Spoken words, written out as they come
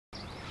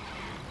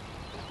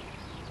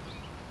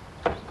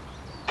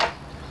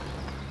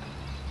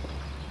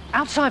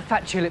Outside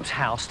Fat Tulip's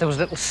house, there was a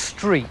little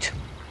street.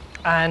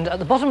 And at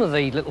the bottom of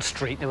the little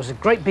street, there was a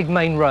great big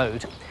main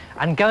road.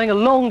 And going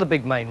along the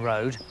big main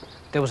road,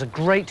 there was a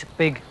great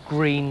big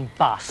green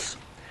bus.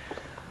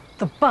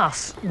 The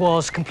bus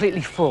was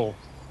completely full.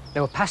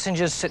 There were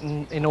passengers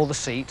sitting in all the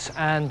seats,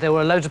 and there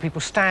were loads of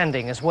people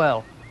standing as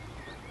well.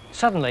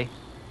 Suddenly,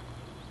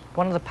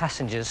 one of the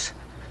passengers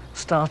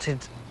started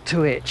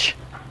to itch.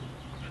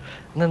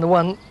 And then the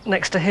one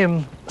next to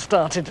him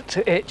started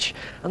to itch.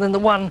 And then the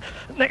one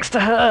next to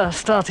her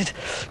started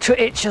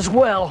to itch as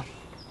well.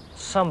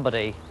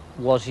 Somebody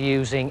was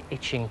using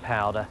itching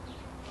powder.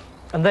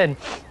 And then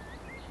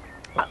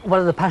one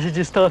of the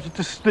passengers started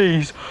to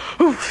sneeze.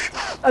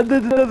 And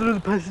then another of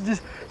the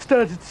passengers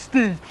started to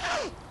sneeze.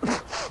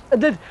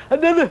 And then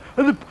another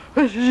of the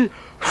passengers...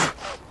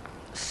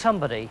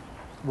 Somebody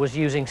was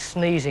using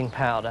sneezing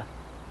powder.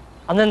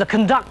 And then the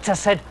conductor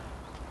said,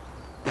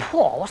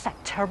 "Whoa, what's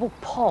that terrible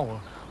pong?"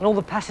 And all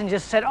the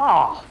passengers said,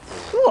 "Oh,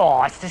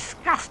 whoa, it's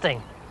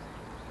disgusting."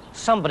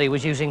 Somebody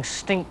was using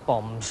stink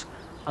bombs.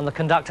 And the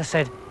conductor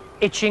said,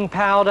 "Itching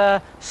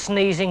powder,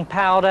 sneezing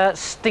powder,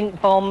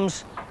 stink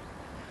bombs.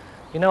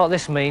 You know what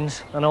this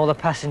means?" And all the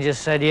passengers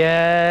said,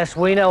 "Yes,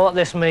 we know what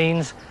this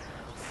means.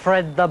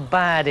 Fred the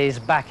Baddy's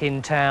back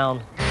in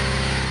town."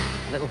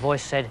 A little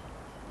voice said,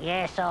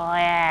 "Yes,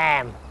 I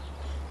am."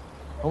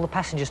 All the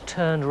passengers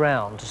turned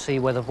round to see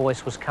where the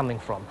voice was coming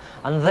from.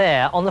 And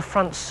there, on the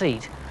front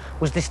seat,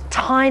 was this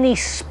tiny,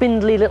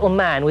 spindly little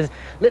man with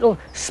little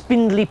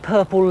spindly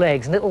purple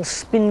legs, and little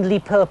spindly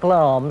purple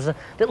arms, a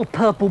little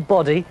purple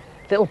body,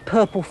 little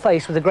purple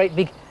face with a great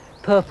big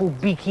purple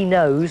beaky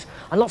nose,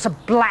 and lots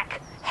of black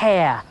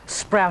hair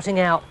sprouting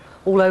out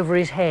all over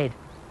his head.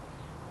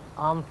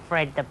 "I'm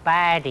Fred the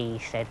Baddy," he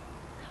said.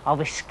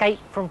 "I've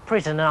escaped from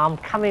prison and I'm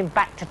coming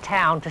back to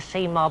town to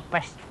see my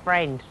best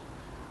friend.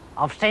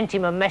 I've sent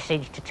him a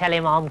message to tell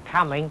him I'm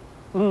coming."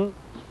 Who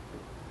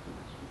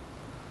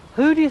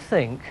do you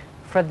think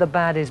Fred the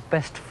Baddy's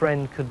best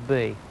friend could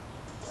be?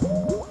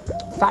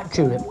 Fat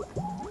Tulip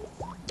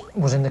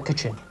was in the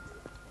kitchen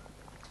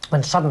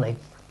when suddenly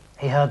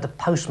he heard the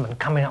postman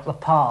coming up the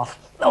path.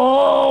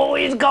 "Oh,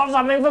 he's got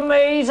something for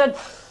me," he said.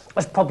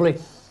 It's probably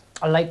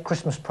a late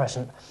Christmas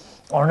present,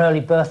 or an early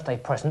birthday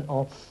present,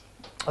 or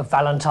a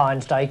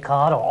Valentine's Day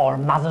card, or a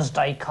Mother's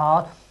Day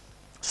card.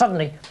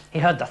 Suddenly, he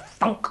heard the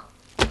thunk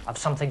of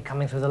something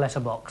coming through the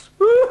letterbox.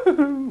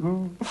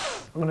 "I'm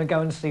going to go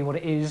and see what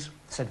it is,"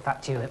 said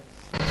Fat Tulip.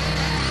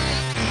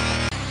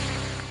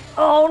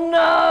 Oh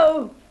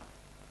no!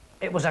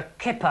 It was a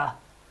kipper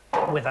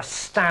with a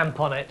stamp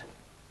on it.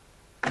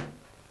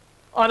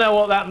 "I know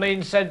what that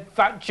means," said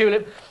Fat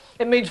Tulip.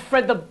 "It means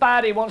Fred the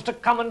Baddy wants to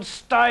come and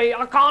stay.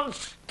 I can't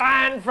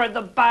stand Fred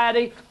the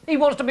Baddy. He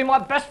wants to be my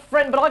best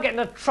friend, but I get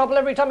into trouble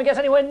every time he gets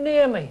anywhere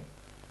near me."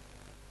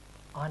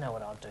 I know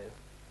what I'll do.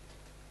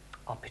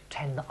 I'll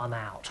pretend that I'm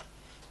out.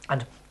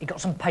 And he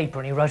got some paper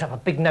and he wrote up a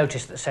big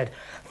notice that said,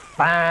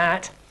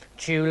 "Fat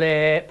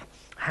Tulip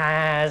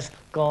has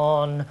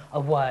gone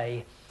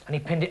away." And he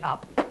pinned it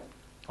up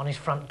on his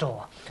front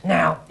door.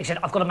 "Now," he said,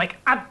 "I've got to make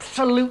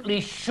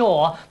absolutely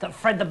sure that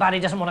Fred the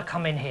Baddy doesn't want to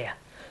come in here."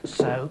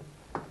 So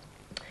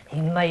he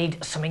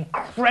made some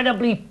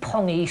incredibly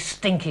pongy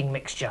stinking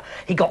mixture.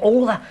 He got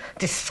all the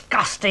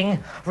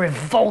disgusting,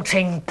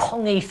 revolting,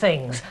 pongy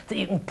things that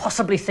you can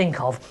possibly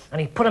think of,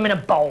 and he put them in a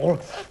bowl.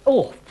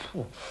 Oh,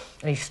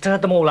 and he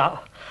stirred them all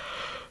up.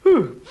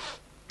 And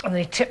then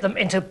he tipped them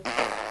into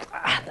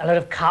a load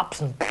of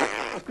cups and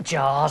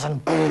jars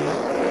and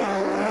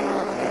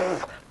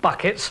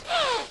buckets.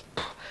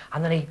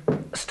 And then he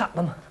stuck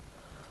them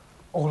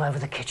all over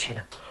the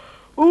kitchen.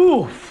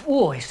 "Ooh,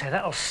 he said,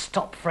 "that'll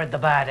stop Fred the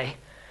Baddy."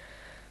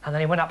 And then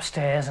he went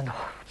upstairs and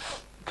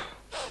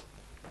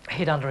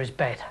hid under his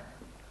bed.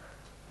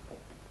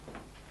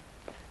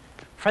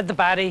 Fred the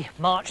Baddy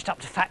marched up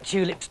to Fat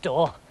Tulip's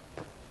door.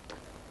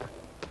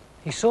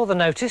 He saw the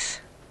notice,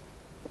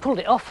 pulled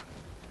it off,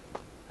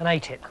 and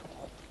ate it.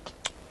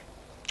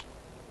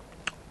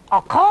 "I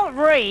can't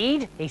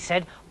read," he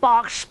said, "but I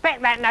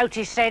expect that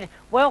notice said,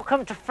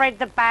 'Welcome to Fred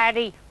the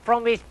Baddy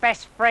from his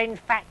best friend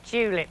Fat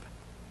Tulip.'"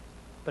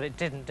 But it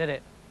didn't, did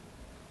it?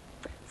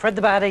 Fred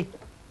the Baddy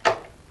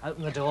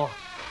opened the door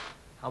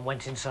and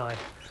went inside.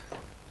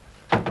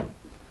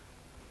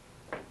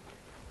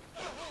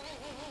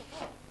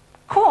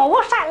 "Cool,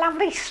 what's that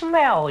lovely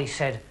smell?" he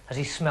said as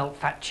he smelt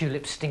Fat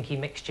Tulip's stinky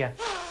mixture.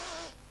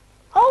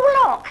 "Oh,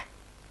 look!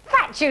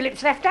 Fat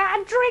Tulip's left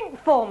out a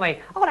drink for me.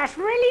 Oh, that's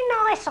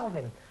really nice of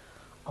him."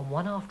 And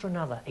one after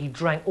another, he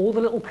drank all the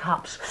little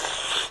cups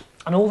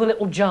and all the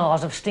little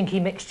jars of stinky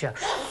mixture.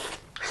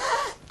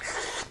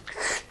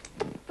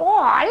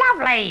 "Oh,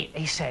 lovely,"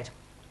 he said.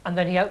 And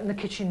then he opened the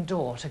kitchen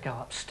door to go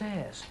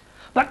upstairs.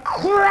 But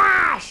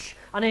crash!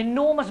 An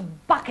enormous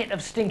bucket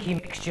of stinky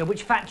mixture,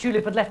 which Fat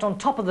Tulip had left on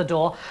top of the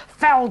door,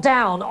 fell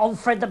down on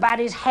Fred the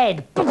Baddy's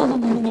head.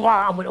 And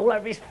went all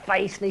over his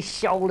face and his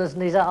shoulders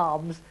and his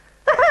arms.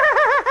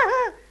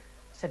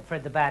 Said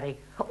Fred the Baddy.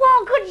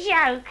 "What a good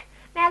joke!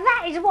 Now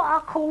that is what I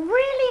call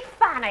really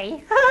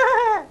funny."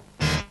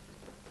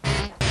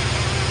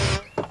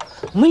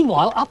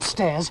 Meanwhile,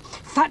 upstairs,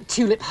 Fat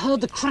Tulip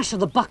heard the crash of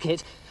the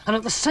bucket, and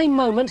at the same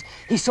moment,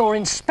 he saw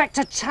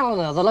Inspector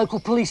Challoner, the local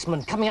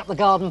policeman, coming up the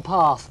garden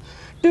path.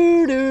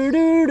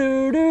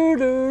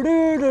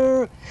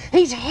 Do-do-do-do-do-do-do-do.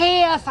 He's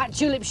here, Fat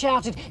Tulip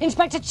shouted.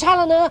 Inspector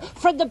Challoner,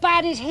 Fred the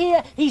Baddy's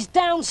here. He's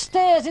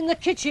downstairs in the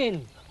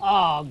kitchen.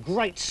 Ah,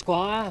 great,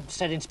 Squire,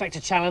 said Inspector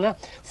Challoner.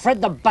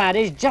 Fred the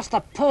Baddy's just the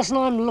person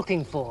I'm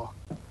looking for.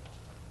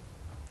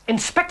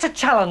 Inspector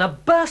Challoner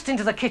burst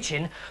into the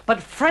kitchen,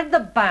 but Fred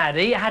the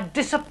Baddy had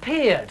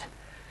disappeared.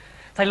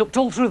 They looked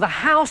all through the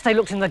house, they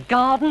looked in the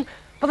garden,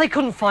 but they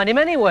couldn't find him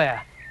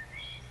anywhere.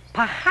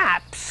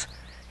 Perhaps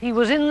he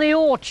was in the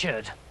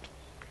orchard.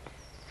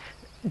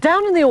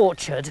 Down in the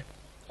orchard,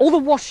 all the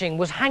washing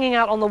was hanging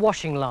out on the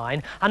washing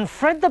line, and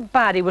Fred the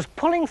Baddy was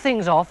pulling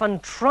things off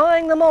and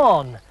trying them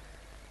on.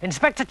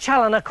 Inspector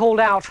Challoner called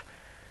out,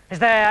 "Is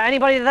there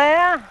anybody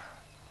there?"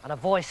 And a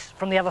voice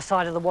from the other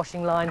side of the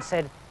washing line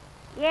said,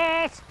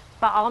 "Yes,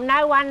 but I'm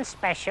no one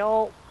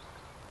special."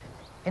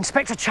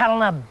 Inspector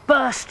Challoner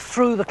burst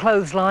through the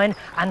clothesline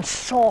and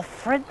saw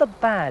Fred the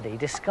Baddy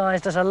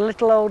disguised as a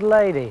little old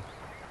lady.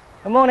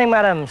 "Good morning,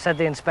 madam," said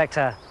the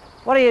inspector.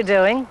 "What are you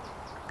doing?"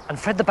 And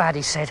Fred the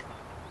Baddy said,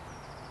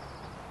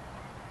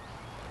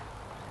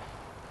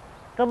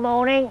 "Good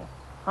morning.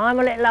 I'm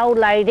a little old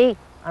lady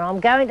and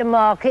I'm going to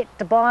market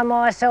to buy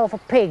myself a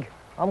pig.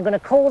 I'm going to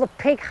call the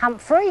pig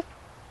Humphrey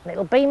and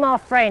it'll be my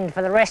friend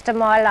for the rest of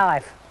my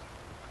life."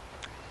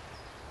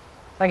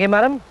 "Thank you,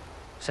 madam,"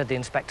 said the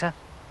inspector,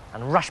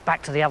 and rushed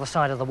back to the other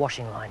side of the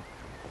washing line.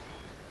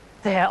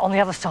 There, on the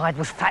other side,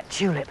 was Fat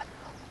Tulip.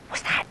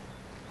 "Was that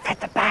Fred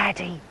the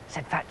Baddy?"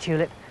 said Fat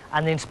Tulip,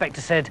 and the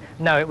inspector said,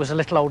 no, it was a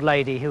little old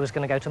lady who was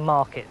going to go to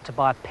market to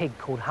buy a pig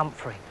called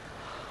Humphrey.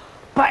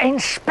 "But,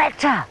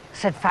 Inspector,"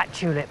 said Fat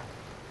Tulip,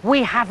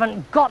 "we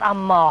haven't got a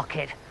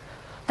market.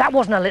 That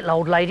wasn't a little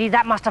old lady,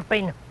 that must have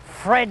been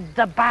Fred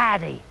the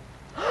Baddy."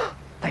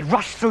 They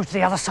rushed through to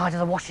the other side of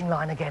the washing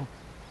line again.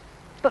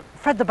 But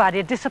Fred the Baddy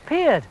had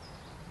disappeared.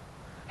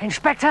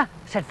 "Inspector,"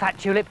 said Fat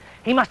Tulip,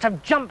 "he must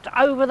have jumped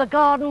over the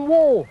garden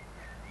wall."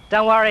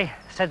 "Don't worry,"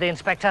 said the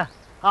inspector,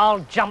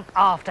 "I'll jump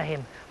after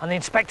him." And the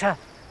inspector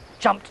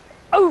jumped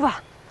over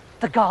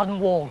the garden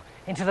wall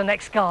into the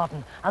next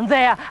garden. And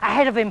there,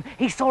 ahead of him,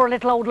 he saw a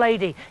little old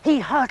lady. He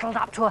hurtled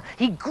up to her,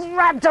 he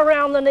grabbed her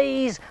round the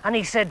knees, and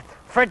he said,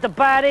 "Fred the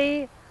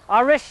Baddy,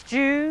 I arrest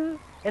you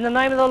in the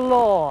name of the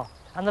law."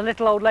 And the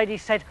little old lady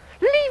said,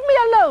 "Leave me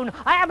alone,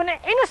 I am an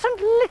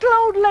innocent little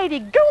old lady.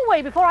 Go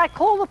away before I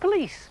call the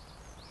police."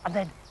 And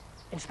then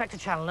Inspector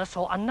Challoner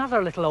saw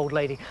another little old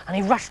lady, and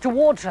he rushed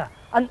towards her.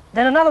 And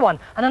then another one,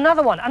 and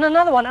another one, and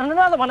another one, and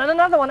another one, and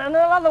another one, and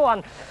another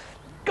one.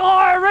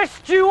 "I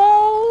arrest you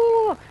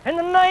all in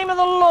the name of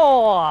the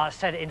law,"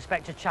 said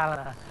Inspector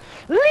Challoner.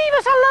 "Leave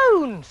us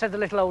alone," said the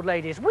little old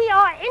ladies. "We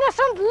are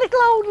innocent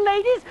little old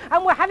ladies,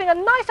 and we're having a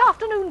nice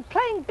afternoon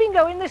playing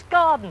bingo in this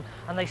garden."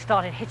 And they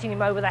started hitting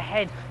him over the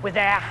head with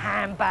their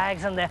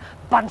handbags and their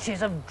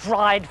bunches of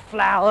dried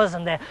flowers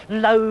and their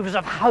loaves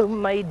of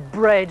homemade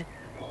bread.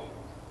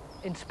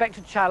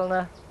 Inspector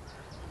Challoner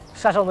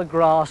sat on the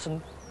grass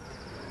and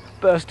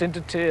burst into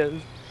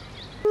tears.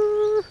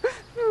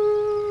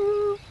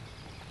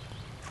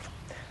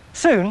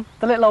 Soon,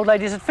 the little old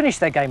ladies had finished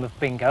their game of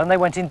bingo and they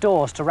went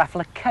indoors to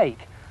raffle a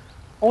cake.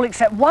 All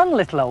except one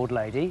little old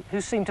lady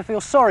who seemed to feel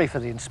sorry for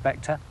the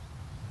inspector.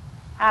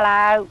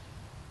 "Hello,"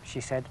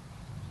 she said.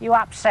 "You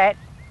upset?"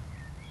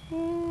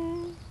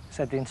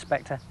 Said the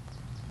inspector.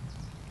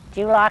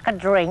 "Do you like a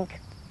drink?"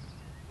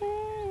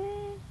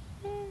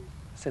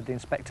 Said the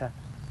inspector.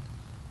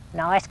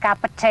 "Nice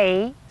cup of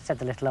tea?" said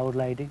the little old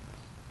lady.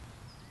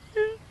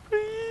 "Yes,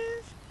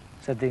 please,"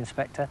 said the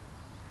inspector.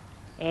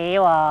 "Here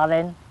you are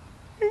then."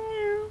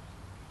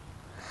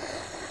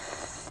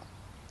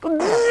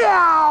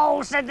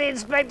 "No," said the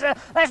inspector,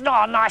 "that's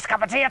not a nice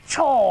cup of tea at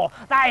all.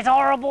 That is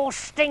horrible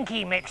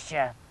stinky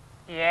mixture."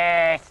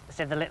 "Yes,"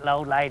 said the little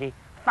old lady.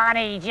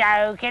 "Funny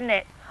joke, isn't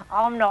it?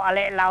 I'm not a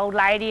little old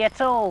lady at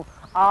all.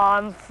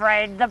 I'm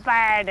Fred the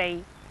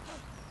Baddy.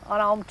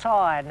 And I'm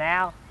tired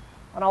now,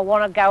 and I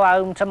want to go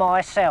home to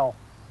my cell.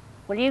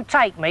 Will you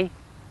take me?"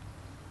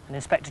 And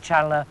Inspector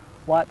Challoner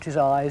wiped his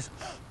eyes,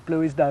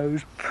 blew his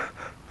nose,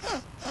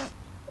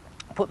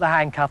 put the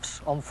handcuffs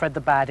on Fred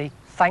the Baddy,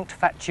 thanked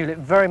Fat Tulip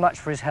very much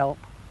for his help,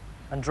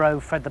 and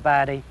drove Fred the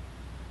Baddy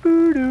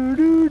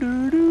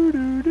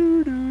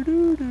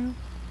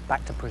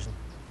back to prison.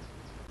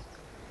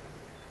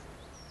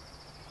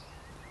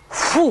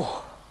 Phew!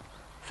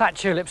 Fat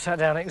Tulip sat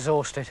down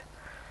exhausted.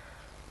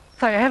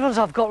 "Thank heavens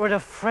I've got rid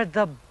of Fred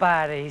the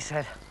Baddy," he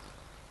said.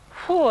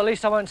 "Phew, at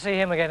least I won't see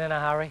him again in a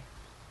hurry."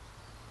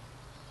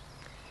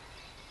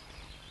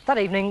 That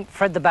evening,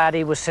 Fred the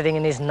Baddy was sitting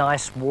in his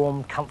nice,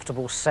 warm,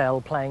 comfortable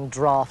cell playing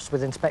draughts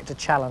with Inspector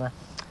Challoner.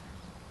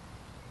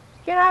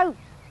 "You know,"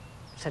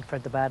 said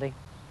Fred the Baddy,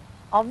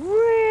 "I've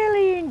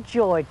really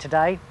enjoyed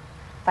today,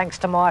 thanks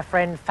to my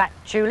friend Fat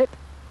Tulip.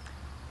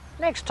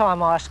 Next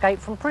time I escape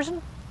from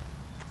prison,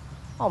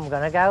 I'm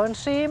going to go and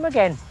see him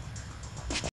again."